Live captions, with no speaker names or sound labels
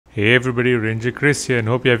Hey everybody, Ranger Chris here and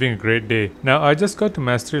hope you're having a great day. Now I just got to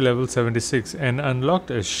Mastery level 76 and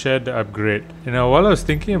unlocked a shed upgrade. And now while I was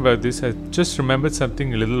thinking about this, I just remembered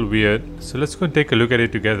something a little weird. So let's go and take a look at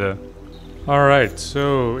it together. Alright,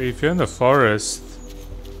 so if you're in the forest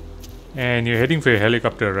and you're heading for your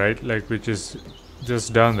helicopter, right? Like which is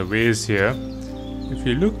just down the ways here. If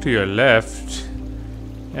you look to your left,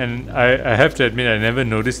 and I have to admit I never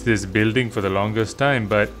noticed this building for the longest time,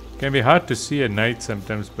 but can be hard to see at night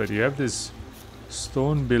sometimes, but you have this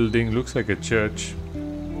stone building, looks like a church,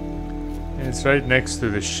 and it's right next to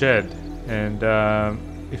the shed. And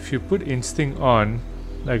if you put instinct on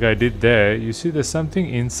like I did there, you see there's something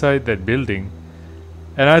inside that building,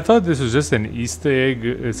 and I thought this was just an Easter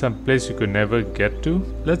egg, some place you could never get to.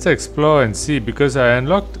 Let's explore and see, because I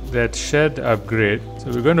unlocked that shed upgrade,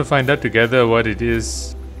 so we're going to find out together what it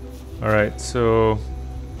is. Alright, so,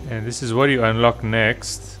 and this is what you unlock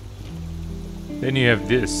next. Then you have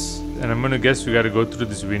this, and I'm gonna guess we gotta go through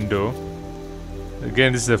this window.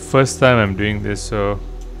 Again, this is the first time I'm doing this, so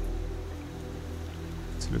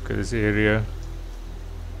let's look at this area.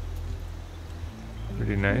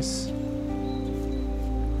 Pretty nice.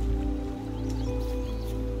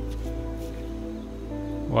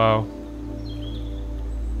 Wow.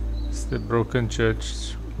 It's the broken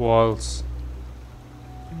church walls.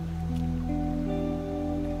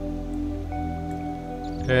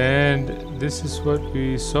 And this is what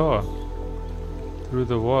we saw through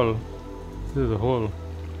the wall, through the hole.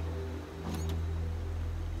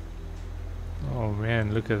 Oh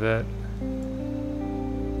man, look at that.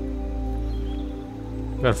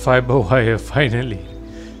 Got fiber wire finally.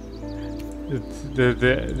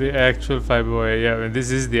 The actual fiber wire, yeah, and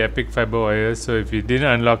this is the epic fiber wire, so if you didn't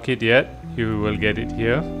unlock it yet, you will get it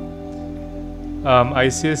here. I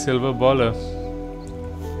see a silver baller.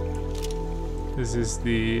 This is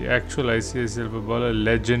the actual ICA Silver Baller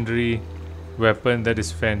legendary weapon. That is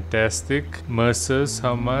fantastic. Mercers,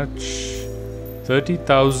 how much?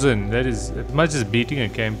 30,000. That is as much as beating a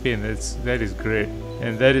campaign. That is great.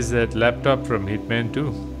 And that is that laptop from Hitman 2.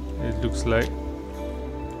 It looks like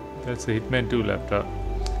that's a Hitman 2 laptop.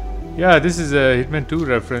 Yeah, this is a Hitman 2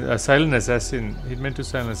 reference, a Silent Assassin, Hitman 2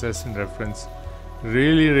 Silent Assassin reference.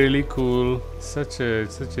 Really cool. Such a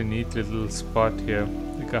neat little spot here,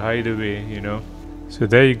 like a hideaway, you know. So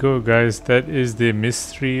there you go, guys. That is the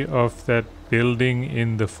mystery of that building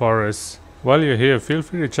in the forest. While you're here, feel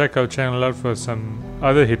free to check our channel out for some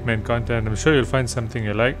other Hitman content. I'm sure you'll find something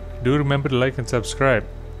you like. Do remember to like and subscribe.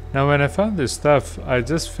 Now when I found this stuff, I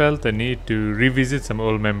just felt the need to revisit some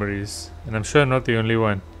old memories, and I'm sure I'm not the only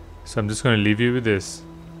one. So I'm just going to leave you with this.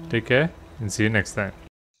 Take care and see you next time.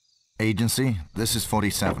 Agency, this is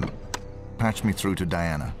 47. Patch me through to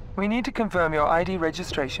Diana. We need to confirm your ID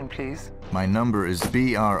registration, please. My number is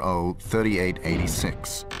BRO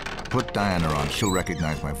 3886. Put Diana on, she'll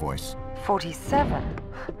recognize my voice. 47?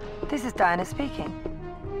 This is Diana speaking.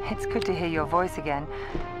 It's good to hear your voice again.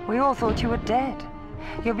 We all thought you were dead.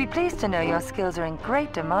 You'll be pleased to know your skills are in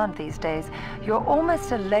great demand these days. You're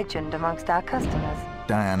almost a legend amongst our customers.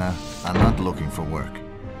 Diana, I'm not looking for work.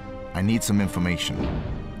 I need some information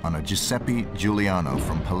on a Giuseppe Giuliano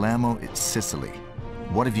from Palermo, Sicily.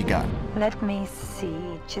 What have you got? Let me see.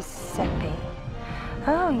 Giuseppe.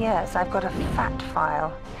 Oh yes, I've got a fat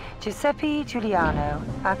file. Giuseppe Giuliano,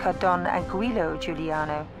 aka Don Aguilo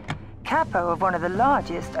Giuliano. Capo of one of the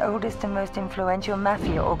largest, oldest and most influential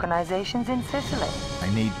mafia organizations in Sicily.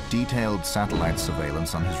 I need detailed satellite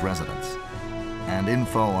surveillance on his residence, and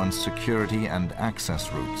info on security and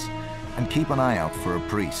access routes. And keep an eye out for a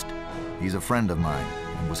priest. He's a friend of mine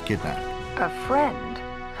and was kidnapped. A friend?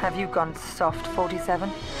 Have you gone soft, 47?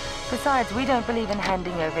 Besides, we don't believe in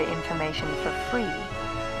handing over information for free.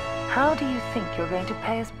 How do you think you're going to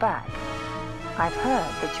pay us back? I've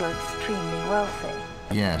heard that you're extremely wealthy.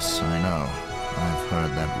 Yes, I know. I've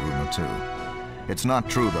heard that rumor too. It's not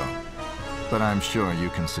true though, but I'm sure you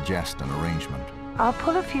can suggest an arrangement. I'll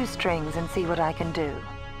pull a few strings and see what I can do.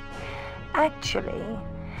 Actually,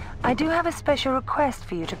 I do have a special request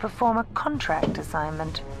for you to perform a contract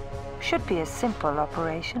assignment. Should be a simple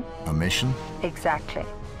operation. A mission? Exactly.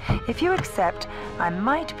 If you accept, I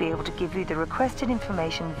might be able to give you the requested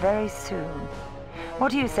information very soon.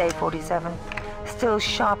 What do you say, 47? Still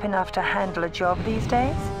sharp enough to handle a job these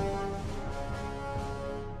days?